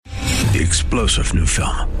The explosive new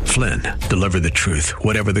film, Flynn, deliver the truth,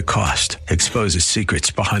 whatever the cost, exposes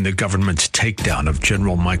secrets behind the government's takedown of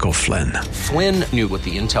General Michael Flynn. Flynn knew what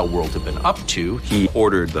the intel world had been up to. He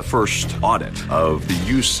ordered the first audit of the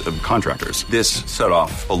use of contractors. This set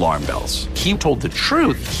off alarm bells. He told the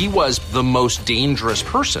truth. He was the most dangerous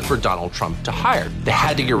person for Donald Trump to hire. They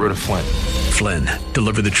had to get rid of Flynn. Flynn,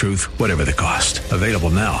 deliver the truth, whatever the cost. Available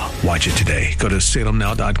now. Watch it today. Go to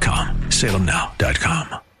salemnow.com.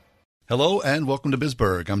 salemnow.com. Hello and welcome to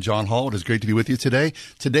Bisburg. I'm John Hall. It is great to be with you today.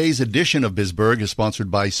 Today's edition of Bisburg is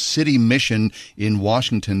sponsored by City Mission in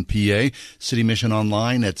Washington, PA. City Mission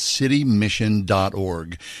online at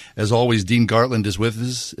citymission.org. As always, Dean Gartland is with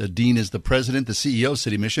us. Dean is the president, the CEO of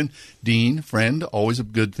City Mission. Dean, friend, always a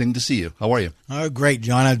good thing to see you. How are you? Great,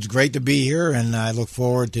 John. It's great to be here, and I look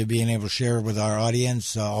forward to being able to share with our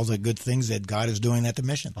audience all the good things that God is doing at the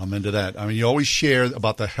mission. I'm into that. I mean, you always share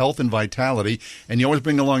about the health and vitality, and you always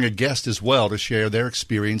bring along a guest as well to share their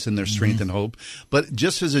experience and their strength and hope. But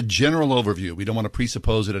just as a general overview, we don't want to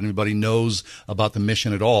presuppose that anybody knows about the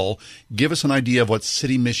mission at all. Give us an idea of what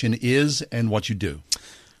City Mission is and what you do.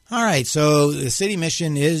 All right, so the City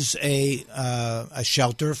Mission is a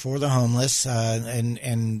shelter for the homeless,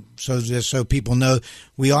 and so just so people know,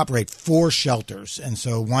 we operate 4 shelters, and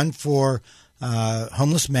so one for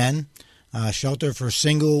homeless men, shelter for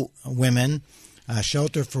single women,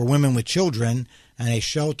 shelter for women with children, and a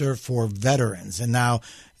shelter for veterans. And now,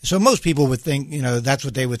 so most people would think, that's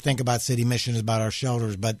what they would think about City Mission, is about our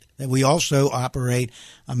shelters. But we also operate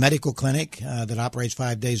a medical clinic that operates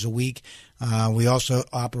 5 days a week. We also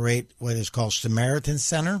operate what is called Samaritan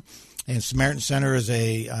Center. And Samaritan Center is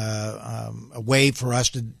a way for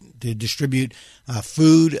us to distribute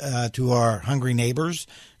food to our hungry neighbors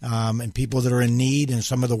and people that are in need, and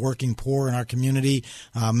some of the working poor in our community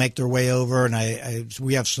make their way over. And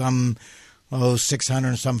we have some 600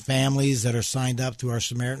 and some families that are signed up to our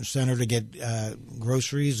Samaritan Center to get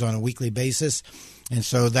groceries on a weekly basis. And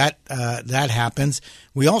so that happens.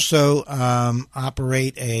 We also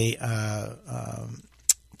operate a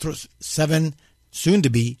 7, soon to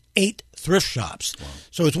be 8 thrift shops. Wow.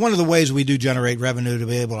 So it's one of the ways we do generate revenue to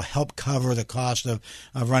be able to help cover the cost of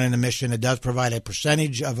running the mission. It does provide a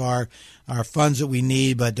percentage of our funds that we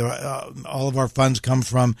need, but all of our funds come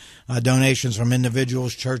from donations from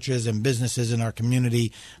individuals, churches, and businesses in our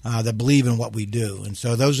community that believe in what we do. And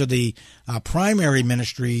so those are the primary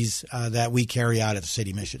ministries that we carry out at the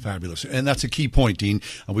City Mission. Fabulous. And that's a key point, Dean.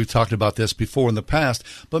 We've talked about this before in the past,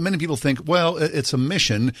 but many people think, well, it's a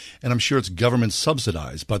mission, and I'm sure it's government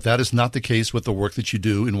subsidized, but that is not the case with the work that you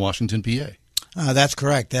do in Washington, PA. That's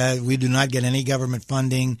correct. We do not get any government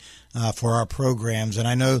funding for our programs. And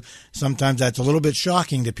I know sometimes that's a little bit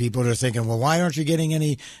shocking to people. They're thinking, well, why aren't you getting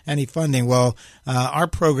any funding? Well, our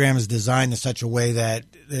program is designed in such a way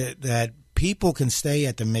that people can stay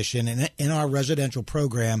at the mission in our residential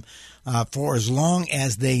program for as long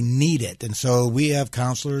as they need it. And so we have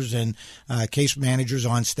counselors and case managers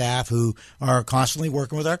on staff who are constantly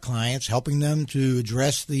working with our clients, helping them to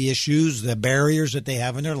address the issues, the barriers that they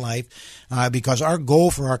have in their life, because our goal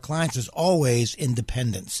for our clients is always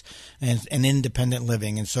independence and independent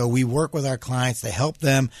living. And so we work with our clients to help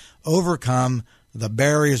them overcome the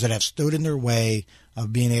barriers that have stood in their way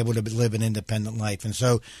of being able to live an independent life. And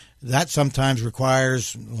so that sometimes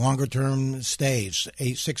requires longer term stays,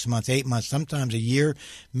 6 months, 8 months, sometimes a year,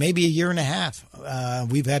 maybe a year and a half.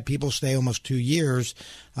 We've had people stay almost 2 years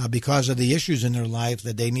because of the issues in their life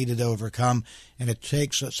that they needed to overcome, and it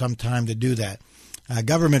takes some time to do that.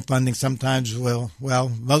 Government funding sometimes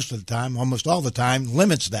most of the time, almost all the time,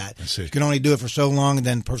 limits that. You can only do it for so long, and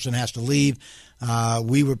then the person has to leave.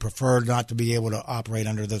 We would prefer not to be able to operate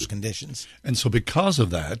under those conditions. And so because of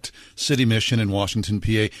that, City Mission in Washington,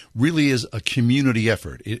 PA really is a community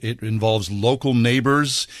effort. It involves local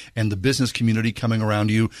neighbors and the business community coming around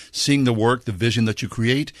you, seeing the work, the vision that you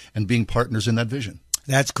create, and being partners in that vision.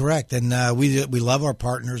 That's correct. And we love our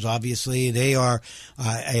partners, obviously. They are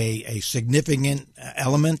a significant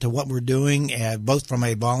element to what we're doing, both from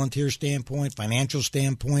a volunteer standpoint, financial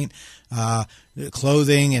standpoint,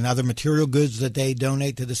 clothing and other material goods that they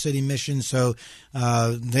donate to the City Mission. So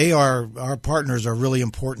our partners are really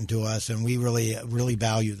important to us, and we really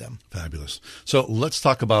value them. Fabulous. So let's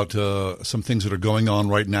talk about some things that are going on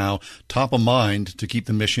right now, top of mind to keep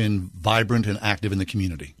the mission vibrant and active in the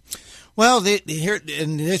community. Well,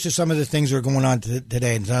 and this is some of the things that are going on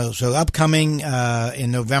today. So upcoming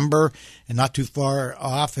in November, and not too far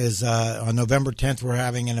off, is on November 10th, we're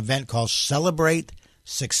having an event called Celebrate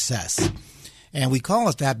Success. And we call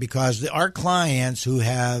it that because our clients who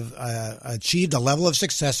have achieved a level of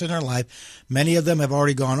success in their life, many of them have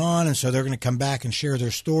already gone on, and so they're going to come back and share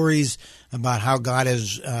their stories about how God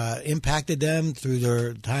has impacted them through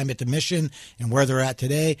their time at the mission and where they're at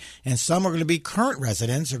today. And some are going to be current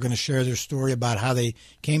residents, are going to share their story about how they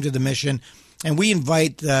came to the mission. And we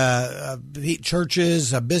invite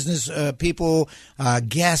churches, business people,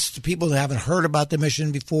 guests, people that haven't heard about the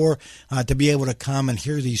mission before, to be able to come and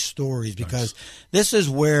hear these stories, because this is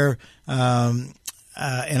where, which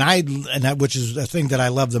is the thing that I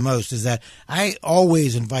love the most, is that I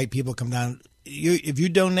always invite people to come down. If you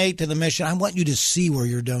donate to the mission, I want you to see where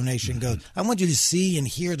your donation goes. I want you to see and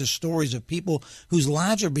hear the stories of people whose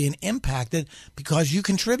lives are being impacted because you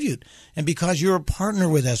contribute, and because you're a partner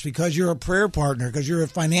with us, because you're a prayer partner, because you're a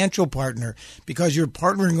financial partner, because you're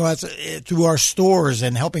partnering with us through our stores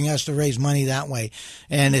and helping us to raise money that way.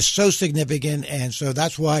 And it's so significant, and so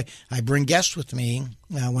that's why I bring guests with me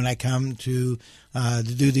when I come to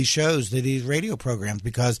do these shows, to these radio programs,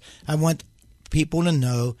 because I want people to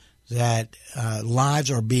know that lives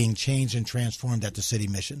are being changed and transformed at the City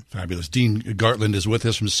Mission. Fabulous. Dean Gartland is with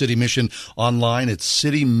us from City Mission online at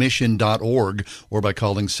citymission.org, or by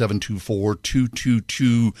calling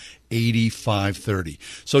 724-222-8530.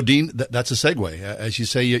 So, Dean, that's a segue. As you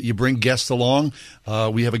say, you bring guests along.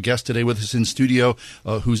 We have a guest today with us in studio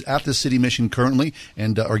who's at the City Mission currently,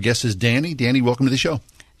 and our guest is Danny. Danny, welcome to the show.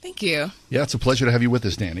 Thank you. Yeah, it's a pleasure to have you with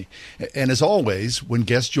us, Danny. And as always, when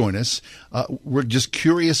guests join us, we're just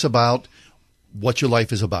curious about what your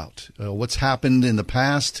life is about, what's happened in the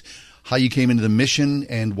past, how you came into the mission,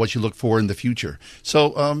 and what you look for in the future.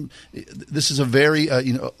 So this is a very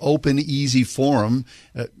open, easy forum.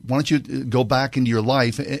 Why don't you go back into your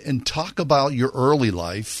life and talk about your early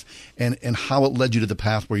life and how it led you to the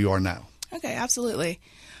path where you are now? Okay, absolutely.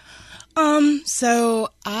 So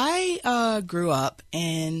I grew up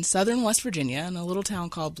in southern West Virginia in a little town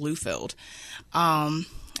called Bluefield. I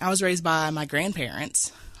was raised by my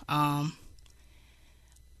grandparents. I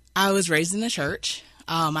was raised in the church.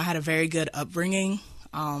 I had a very good upbringing.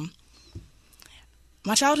 My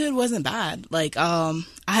childhood wasn't bad. I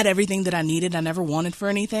had everything that I needed. I never wanted for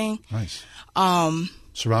anything. Nice.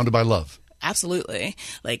 Surrounded by love. Absolutely.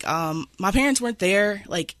 My parents weren't there,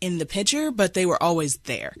 in the picture, but they were always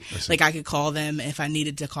there. I could call them if I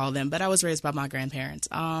needed to call them, but I was raised by my grandparents.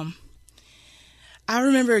 I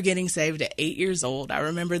remember getting saved at 8 years old. I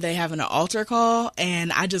remember they having an altar call,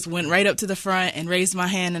 and I just went right up to the front and raised my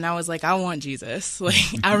hand, and I was like, I want Jesus.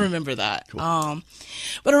 I remember that. Cool.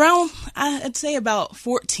 But around, I'd say about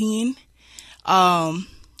 14, I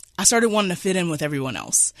started wanting to fit in with everyone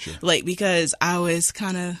else. Sure. Because I was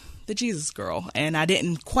kind of the Jesus girl, and I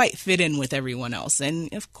didn't quite fit in with everyone else.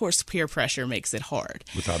 And of course, peer pressure makes it hard.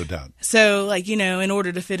 Without a doubt. So, in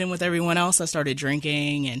order to fit in with everyone else, I started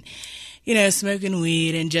drinking and, smoking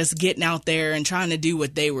weed and just getting out there and trying to do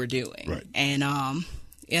what they were doing. Right. And,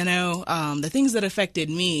 the things that affected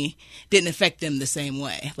me didn't affect them the same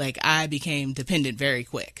way. I became dependent very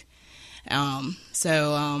quick. Around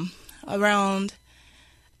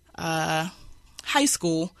high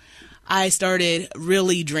school, I started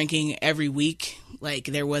really drinking every week.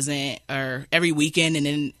 Every weekend, and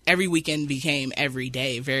then every weekend became every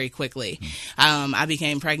day very quickly. I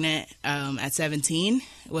became pregnant at 17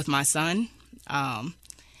 with my son,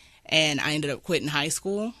 and I ended up quitting high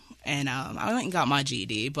school, and I went and got my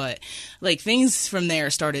GED. But things from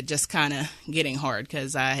there started just kind of getting hard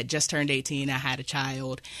because I had just turned 18. I had a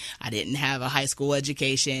child. I didn't have a high school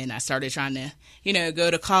education. I started trying to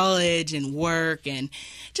go to college and work and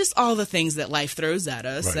just all the things that life throws at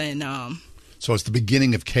us. Right. And so it's the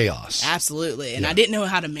beginning of chaos. Absolutely. And I didn't know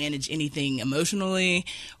how to manage anything emotionally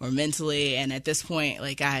or mentally. And at this point,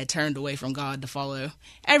 I had turned away from God to follow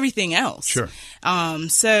everything else. Sure.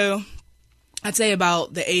 So I'd say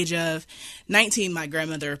about the age of 19, my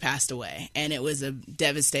grandmother passed away, and it was a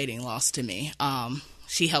devastating loss to me.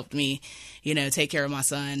 She helped me, take care of my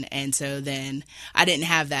son. And so then I didn't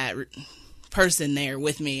have that person there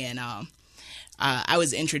with me, and I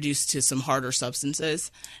was introduced to some harder substances,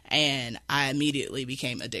 and I immediately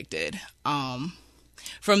became addicted.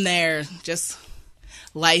 From there,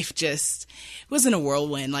 life was in a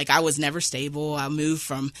whirlwind. I was never stable. I moved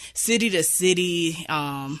from city to city,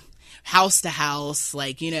 house to house.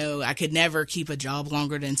 I could never keep a job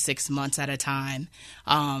longer than 6 months at a time.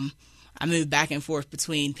 I moved back and forth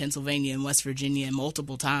between Pennsylvania and West Virginia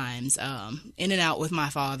multiple times, in and out with my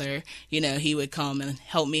father. He would come and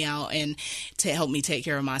help me out and to help me take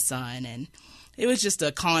care of my son. And it was just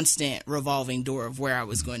a constant revolving door of where I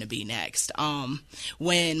was going to be next.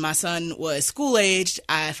 When my son was school aged,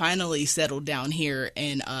 I finally settled down here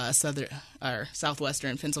in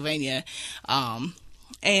southwestern Pennsylvania.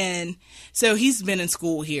 And so he's been in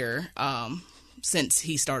school here since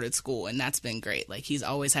he started school, and that's been great. Like, he's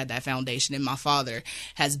always had that foundation, and my father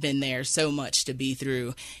has been there so much to be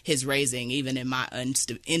through his raising, even in my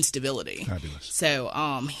instability. Fabulous. So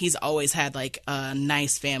he's always had like a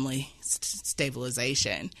nice family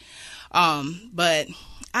stabilization. But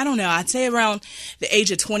I don't know, I'd say around the age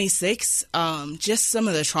of 26, just some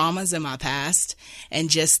of the traumas in my past and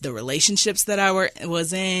just the relationships that I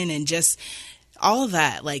was in, and just all of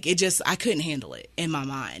that, like, I couldn't handle it in my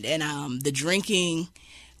mind. And the drinking,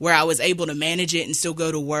 where I was able to manage it and still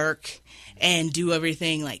go to work and do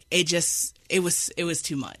everything, like, it was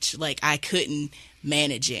too much. Like, I couldn't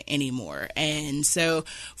manage it anymore. And so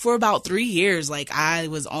for about 3 years, like, I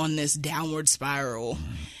was on this downward spiral.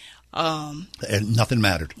 And nothing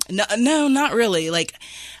mattered. No, not really. Like,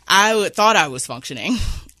 I thought I was functioning.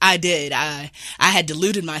 I did. I had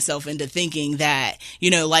deluded myself into thinking that,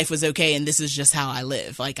 life was okay and this is just how I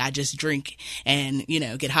live. Like, I just drink and,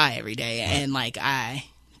 get high every day. Right. And like,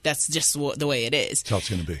 that's just the way it is. That's how it's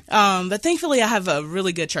going to be. But thankfully I have a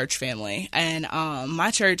really good church family, and my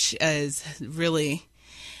church is really,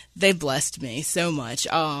 they blessed me so much.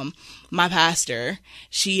 My pastor,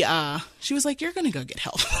 she was like, "You're going to go get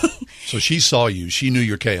help." So she saw you. She knew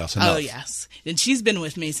your chaos enough. Oh, yes. And she's been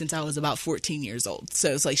with me since I was about 14 years old.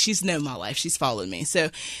 So it's like, she's known my life. She's followed me.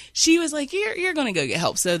 So she was like, you're going to go get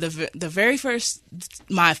help. So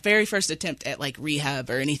my very first attempt at like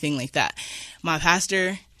rehab or anything like that, my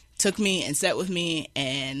pastor took me and sat with me,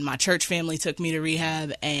 and my church family took me to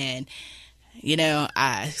rehab, and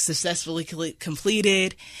I successfully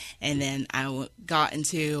completed, and then I got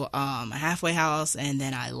into a halfway house, and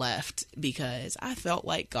then I left because I felt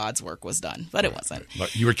like God's work was done, but it wasn't.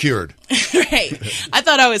 But you were cured. Right. I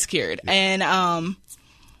thought I was cured. And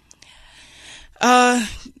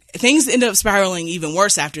things ended up spiraling even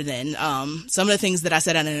worse after then. Some of the things that I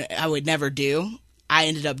said I would never do, I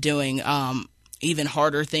ended up doing even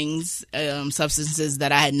harder things, substances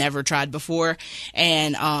that I had never tried before.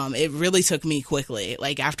 And it really took me quickly,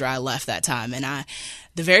 like after I left that time. And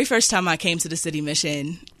the very first time I came to the City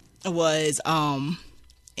Mission was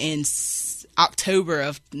in October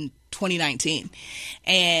of 2019.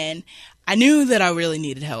 And I knew that I really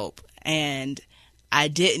needed help. And I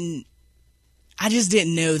just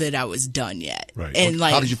didn't know that I was done yet. Right. And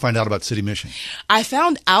how did you find out about City Mission? I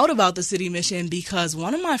found out about the City Mission because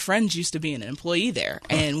one of my friends used to be an employee there,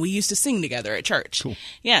 and we used to sing together at church. Cool.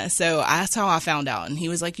 Yeah, so that's how I found out. And he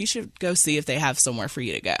was like, "You should go see if they have somewhere for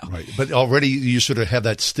you to go." Right. But already you sort of have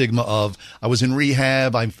that stigma of, I was in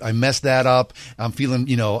rehab, I messed that up, I'm feeling,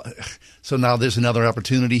 so now there's another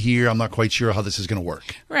opportunity here. I'm not quite sure how this is going to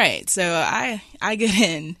work. Right. So I get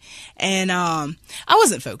in, and I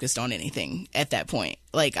wasn't focused on anything at that point.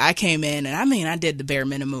 Like, I came in, and I did the bare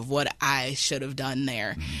minimum of what I should have done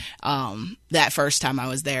there that first time I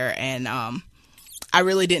was there. And I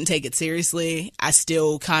really didn't take it seriously. I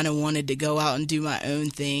still kind of wanted to go out and do my own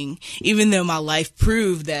thing, even though my life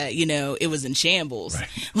proved that, it was in shambles. Right.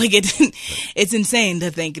 Like, it's insane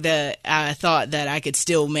to think that I thought that I could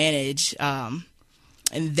still manage and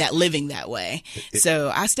that living that way.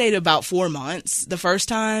 So I stayed about 4 months the first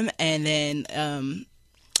time, and then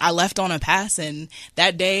I left on a pass, and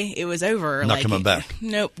that day it was over. Not coming back.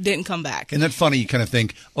 Nope, didn't come back. Isn't that funny? You kind of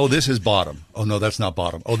think, oh, this is bottom. Oh, no, that's not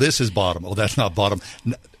bottom. Oh, this is bottom. Oh, that's not bottom.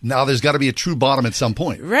 Now there's got to be a true bottom at some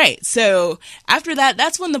point. Right. So after that,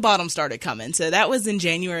 that's when the bottom started coming. So that was in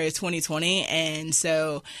January of 2020. And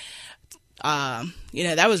so,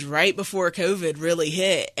 that was right before COVID really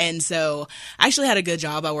hit. And so I actually had a good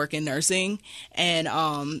job. I work in nursing, and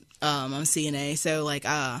I'm CNA. So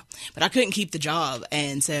but I couldn't keep the job.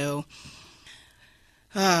 And so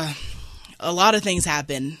a lot of things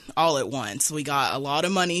happened all at once. We got a lot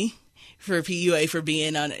of money for PUA for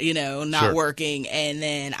being, not Sure. working. And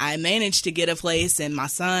then I managed to get a place, and my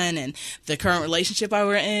son and the current relationship I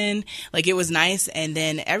were in, like, it was nice. And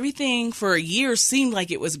then everything for a year seemed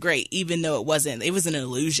like it was great, even though it wasn't. It was an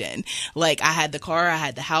illusion. Like, I had the car, I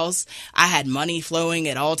had the house, I had money flowing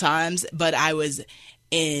at all times, but I was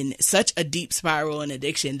in such a deep spiral and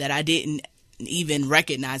addiction that I didn't even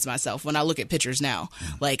recognize myself. When I look at pictures now,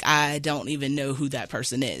 like, I don't even know who that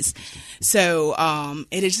person is. So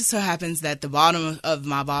it just so happens that the bottom of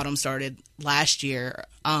my bottom started last year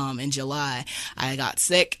in July. I got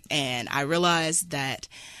sick, and I realized that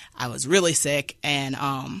I was really sick, and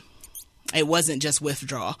it wasn't just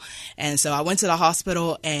withdrawal. And so I went to the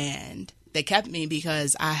hospital, and they kept me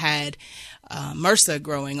because I had MRSA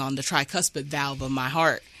growing on the tricuspid valve of my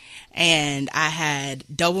heart. And I had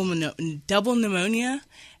double pneumonia,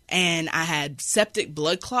 and I had septic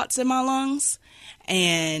blood clots in my lungs,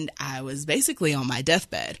 and I was basically on my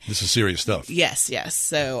deathbed. This is serious stuff. Yes.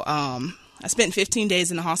 So I spent 15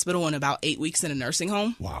 days in the hospital and about 8 weeks in a nursing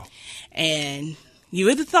home. Wow. And you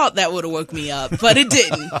would have thought that would have woke me up, but it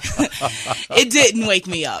didn't. It didn't wake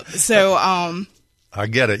me up. So I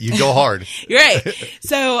get it. You go hard. Right.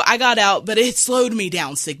 So I got out, but it slowed me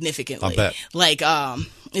down significantly. I bet. Like,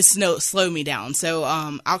 it slowed me down. So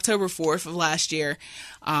October 4th of last year,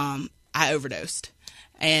 I overdosed.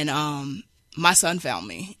 And my son found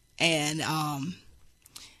me. And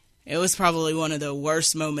it was probably one of the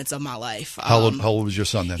worst moments of my life. How old was your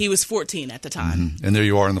son then? He was 14 at the time. Mm-hmm. And there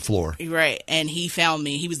you are on the floor. Right. And he found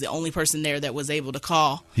me. He was the only person there that was able to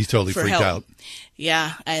call. He's totally for freaked help. out.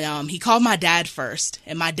 Yeah. And he called my dad first.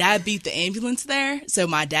 And my dad beat the ambulance there. So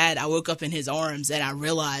I woke up in his arms and I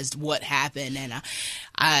realized what happened. And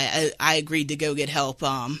I agreed to go get help.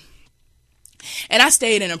 And I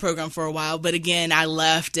stayed in a program for a while. But again, I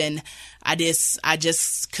left and I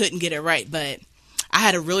just couldn't get it right. But I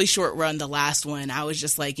had a really short run, the last one. I was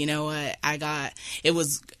just like, you know what? It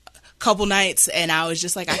was a couple nights and I was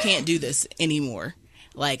just like, I can't do this anymore.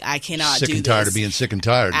 Like, I cannot do this. Sick and tired of being sick and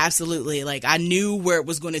tired. Absolutely. Like, I knew where it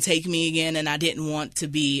was going to take me again, and I didn't want to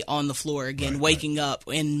be on the floor again, waking up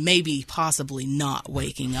and maybe possibly not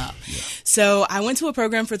waking up. Yeah. So I went to a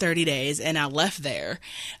program for 30 days and I left there,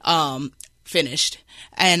 finished.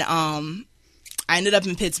 And I ended up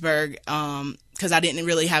in Pittsburgh, because I didn't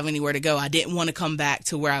really have anywhere to go. I didn't want to come back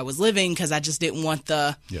to where I was living because I just didn't want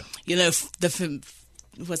the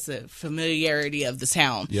familiarity of the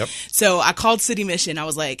town. Yep. So I called City Mission. I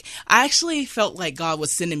was like, I actually felt like God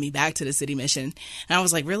was sending me back to the City Mission. And I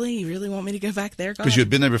was like, really? You really want me to go back there, God? Because you had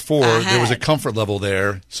been there before. There was a comfort level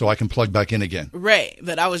there, so I can plug back in again. Right.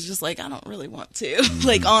 But I was just like, I don't really want to.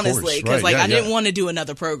 Like, honestly. Because, I didn't want to do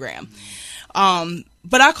another program.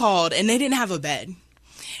 But I called, and they didn't have a bed.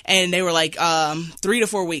 And they were like 3 to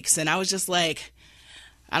 4 weeks. And I was just like,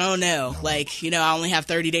 I don't know. Like, I only have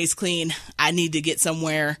 30 days clean. I need to get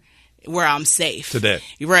somewhere where I'm safe. Today.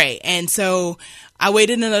 Right. And so I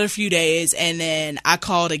waited another few days, and then I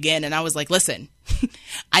called again, and I was like, listen,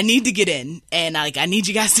 I need to get in, and I need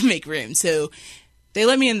you guys to make room. So they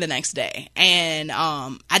let me in the next day, and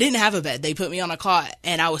I didn't have a bed. They put me on a cot,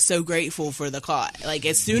 and I was so grateful for the cot. Like,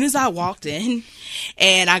 as soon as I walked in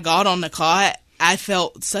and I got on the cot, I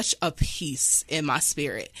felt such a peace in my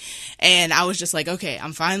spirit. And I was just like, okay,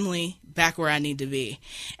 I'm finally back where I need to be.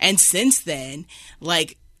 And since then,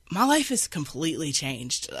 like, my life has completely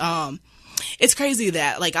changed. It's crazy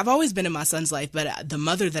that, like, I've always been in my son's life, but the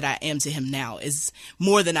mother that I am to him now is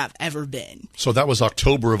more than I've ever been. So that was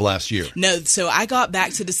October of last year? No, so I got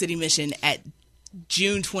back to the City Mission at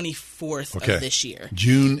June 24th of this year.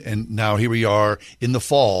 June, and now here we are in the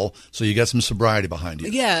fall, so you got some sobriety behind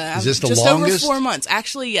you. Yeah. Is this the just longest? Over 4 months.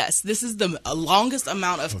 Actually, yes. This is the longest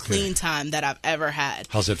amount of clean time that I've ever had.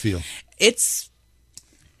 How's that feel? It's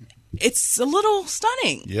a little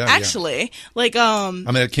stunning, actually. Yeah. Like, I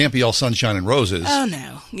mean, it can't be all sunshine and roses. Oh,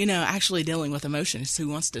 no. Actually dealing with emotions, who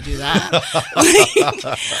wants to do that?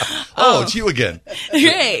 It's you again.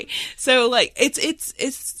 Right. So, like,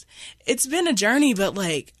 it's been a journey, but,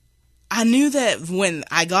 like, I knew that when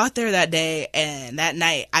I got there that day and that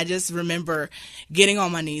night, I just remember getting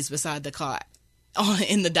on my knees beside the cot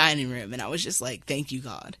in the dining room. And I was just like, thank you,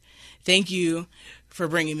 God. Thank you for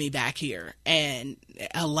bringing me back here and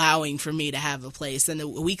allowing for me to have a place. And a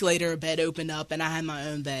week later, a bed opened up and I had my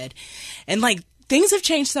own bed. And, like, things have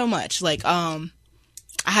changed so much. Like, I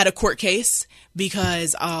had a court case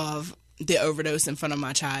because of the overdose in front of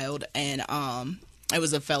my child. And, it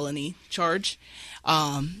was a felony charge.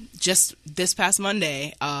 Just this past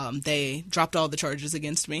Monday, they dropped all the charges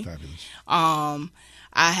against me. Fabulous.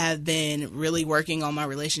 I have been really working on my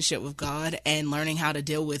relationship with God and learning how to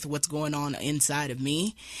deal with what's going on inside of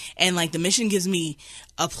me. And, like, the mission gives me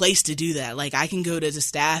a place to do that. Like, I can go to the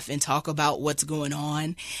staff and talk about what's going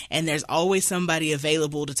on, and there's always somebody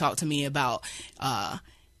available to talk to me about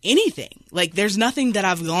anything. Like, there's nothing that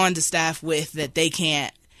I've gone to staff with that they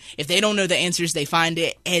can't. If they don't know the answers, they find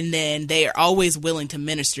it, and then they are always willing to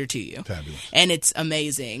minister to you. Fabulous. And it's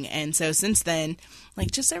amazing. And so since then,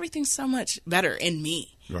 like, just everything's so much better in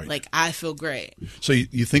me. Right. Like, I feel great. So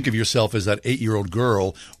you think of yourself as that 8-year-old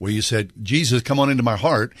girl where you said, Jesus, come on into my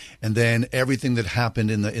heart, and then everything that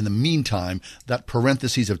happened in the meantime, that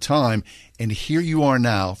parentheses of time, and here you are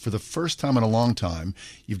now, for the first time in a long time,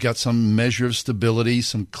 you've got some measure of stability,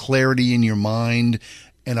 some clarity in your mind,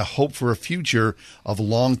 and a hope for a future of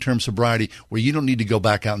long-term sobriety where you don't need to go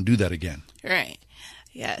back out and do that again. Right.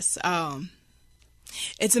 Yes.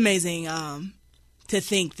 It's amazing to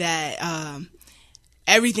think that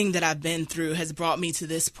everything that I've been through has brought me to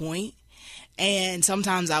this point. And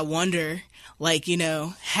sometimes I wonder, like, you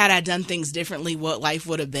know, had I done things differently, what life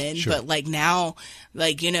would have been. Sure. But like now,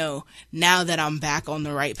 like, you know, now that I'm back on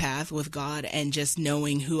the right path with God and just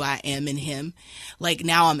knowing who I am in Him, like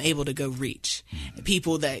now I'm able to go reach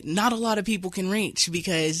people that not a lot of people can reach,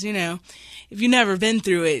 because, you know, if you've never been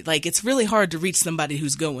through it, like it's really hard to reach somebody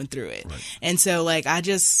who's going through it. Right. And so like I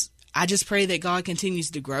just pray that God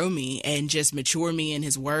continues to grow me and just mature me in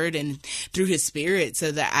His Word and through His Spirit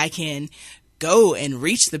so that I can go and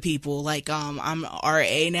reach the people. Like I'm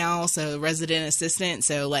RA now, so resident assistant.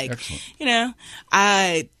 So like, excellent. You know,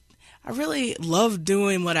 I really love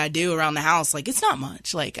doing what I do around the house. Like it's not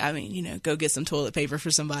much. Like, I mean, you know, go get some toilet paper for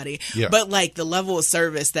somebody. Yeah. But like the level of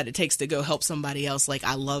service that it takes to go help somebody else, like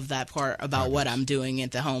I love that part about what I'm doing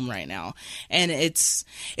at the home right now. And it's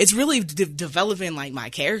really developing like my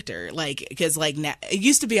character. Like, because like now, it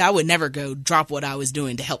used to be I would never go drop what I was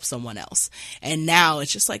doing to help someone else. And now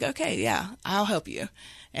it's just like, okay, yeah, I'll help you.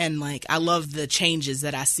 And like, I love the changes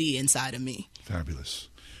that I see inside of me. Fabulous.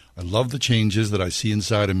 I love the changes that I see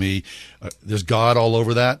inside of me. There's God all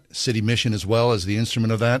over that. City Mission as well as the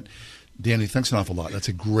instrument of that. Danny, thanks an awful lot. That's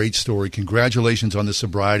a great story. Congratulations on the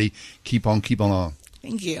sobriety. Keep on keeping on.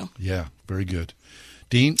 Thank you. Yeah, very good.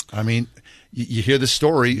 Dean, I mean, you hear this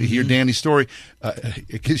story, you hear Danny's story,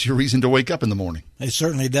 it gives you a reason to wake up in the morning. It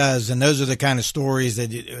certainly does. And those are the kind of stories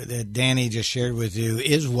that Danny just shared with you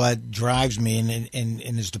is what drives me and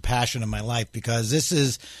is the passion of my life, because this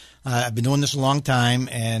is, I've been doing this a long time,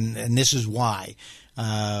 and this is why.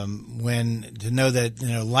 When to know that, you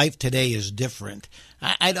know, life today is different.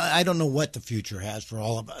 I don't know what the future has for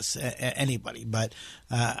all of us, anybody, but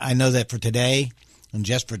I know that for today, and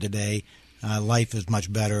just for today, life is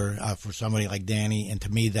much better for somebody like Danny, and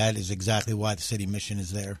to me, that is exactly why the City Mission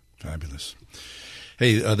is there. Fabulous.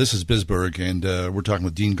 Hey, this is Bisberg, and we're talking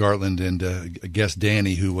with Dean Gartland and a guest,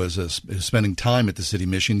 Danny, who was spending time at the City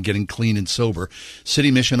Mission, getting clean and sober. City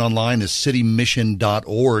Mission online is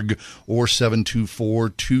citymission.org or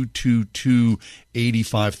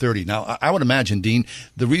 724-222-8530. Now, I would imagine, Dean,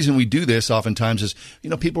 the reason we do this oftentimes is, you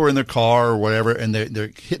know, people are in their car or whatever, and they're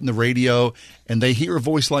hitting the radio, and they hear a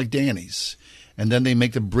voice like Danny's, and then they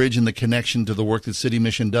make the bridge and the connection to the work that City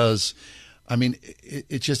Mission does. I mean,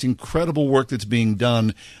 it's just incredible work that's being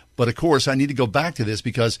done. But, of course, I need to go back to this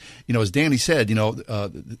because, you know, as Danny said, you know,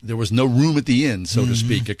 there was no room at the inn, so to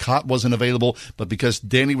speak. A cot wasn't available. But because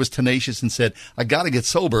Danny was tenacious and said, I got to get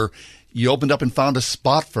sober, you opened up and found a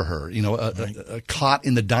spot for her, you know, a cot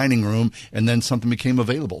in the dining room, and then something became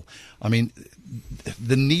available. I mean,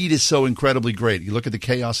 the need is so incredibly great. You look at the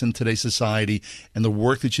chaos in today's society and the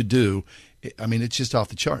work that you do, I mean, it's just off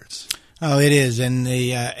the charts. Oh, it is, and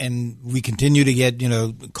and we continue to get, you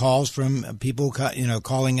know, calls from people, you know,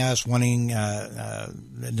 calling us wanting to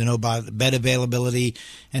know about bed availability,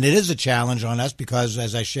 and it is a challenge on us because,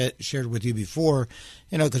 as I shared with you before,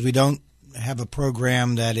 you know, because we don't have a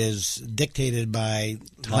program that is dictated by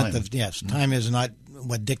time. Time is not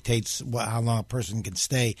what dictates how long a person can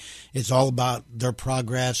stay. It's all about their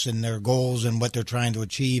progress and their goals and what they're trying to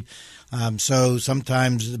achieve. So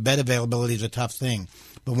sometimes the bed availability is a tough thing.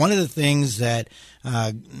 But one of the things that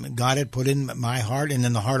God had put in my heart and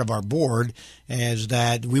in the heart of our board is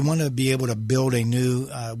that we want to be able to build a new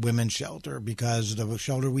women's shelter, because the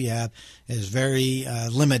shelter we have is very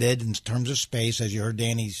limited in terms of space, as you heard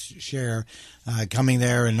Danny share, coming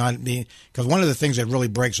there and not being – because one of the things that really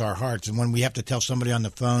breaks our hearts is when we have to tell somebody on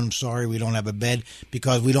the phone, sorry, we don't have a bed,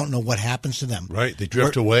 because we don't know what happens to them. Right. They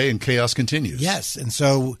drift away and chaos continues. Yes. And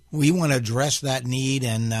so we want to address that need,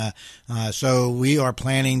 and so we are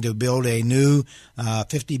planning to build a new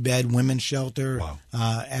 50-bed women's shelter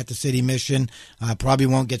at the City Mission. Probably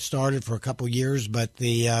won't get started for a couple years, but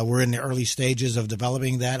we're in the early stages of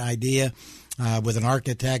developing that idea with an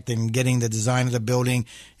architect and getting the design of the building.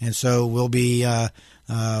 And so we'll be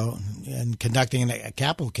conducting a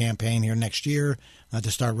capital campaign here next year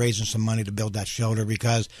to start raising some money to build that shelter,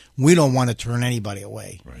 because we don't want to turn anybody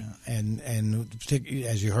away. Right. And particularly,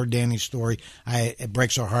 as you heard Danny's story, it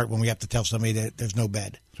breaks our heart when we have to tell somebody that there's no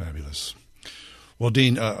bed. Fabulous. Well,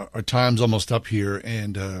 Dean, our time's almost up here,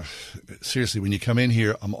 and seriously, when you come in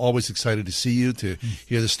here, I'm always excited to see you, to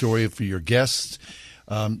hear the story for your guests.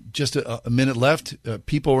 Just a minute left.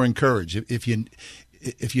 People are encouraged. If you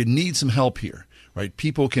need some help here, right?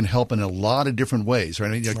 People can help in a lot of different ways,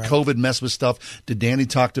 right? I mean, right. COVID messed with stuff. Danny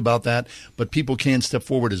talked about that, but people can step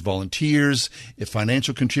forward as volunteers, as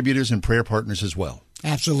financial contributors, and prayer partners as well.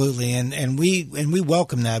 Absolutely, and we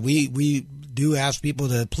welcome that. We do ask people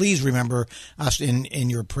to please remember us in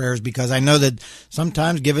your prayers, because I know that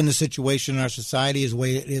sometimes, given the situation in our society is the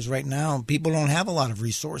way it is right now, people don't have a lot of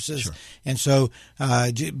resources. Sure. And so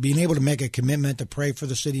being able to make a commitment to pray for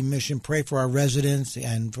the city mission, pray for our residents,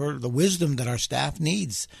 and for the wisdom that our staff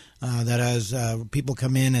needs, that as people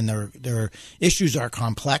come in and their issues are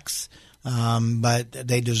complex, but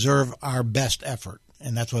they deserve our best effort,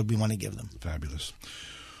 and that's what we want to give them. Fabulous.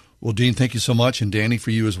 Well, Dean, thank you so much, and Danny,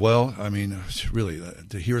 for you as well. I mean, it's really,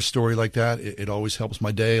 to hear a story like that, it always helps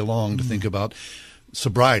my day along to think about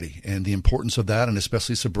sobriety and the importance of that, and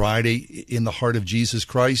especially sobriety in the heart of Jesus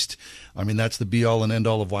Christ. I mean, that's the be-all and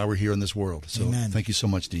end-all of why we're here in this world. So Amen. Thank you so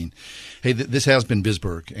much, Dean. Hey, this has been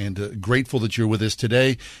Bisberg, and grateful that you're with us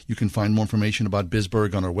today. You can find more information about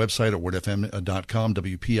Bisberg on our website at wordfm.com,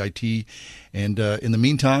 WPIT. And in the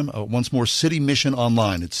meantime, once more, City Mission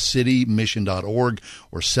Online. It's citymission.org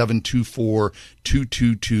or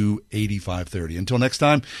 724-222-8530. Until next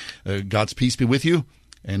time, God's peace be with you,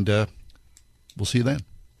 and we'll see you then.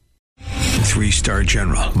 3-star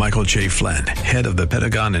General Michael J. Flynn, head of the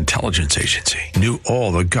Pentagon Intelligence Agency, knew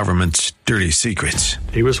all the government's dirty secrets.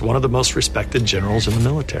 He was one of the most respected generals in the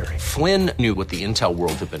military. Flynn knew what the intel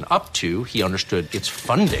world had been up to. He understood its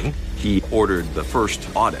funding. He ordered the first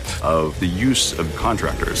audit of the use of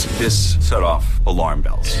contractors. This set off alarm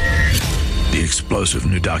bells. The explosive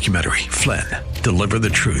new documentary, Flynn, Deliver the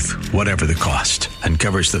Truth, Whatever the Cost,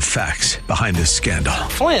 uncovers the facts behind this scandal.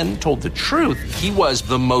 Flynn told the truth. He was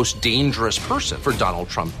the most dangerous person for Donald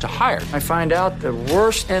Trump to hire. I find out the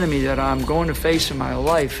worst enemy that I'm going to face in my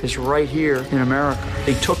life is right here in America.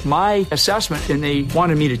 They took my assessment and they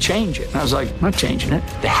wanted me to change it. And I was like, I'm not changing it.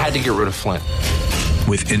 They had to get rid of Flynn.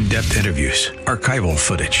 With in-depth interviews, archival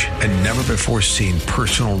footage, and never-before-seen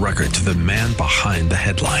personal records of the man behind the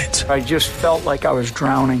headlines. I just felt like I was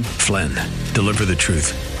drowning. Flynn, Deliver the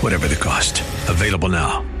Truth, Whatever the Cost. Available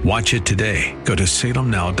now. Watch it today. Go to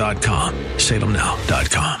salemnow.com.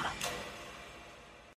 salemnow.com.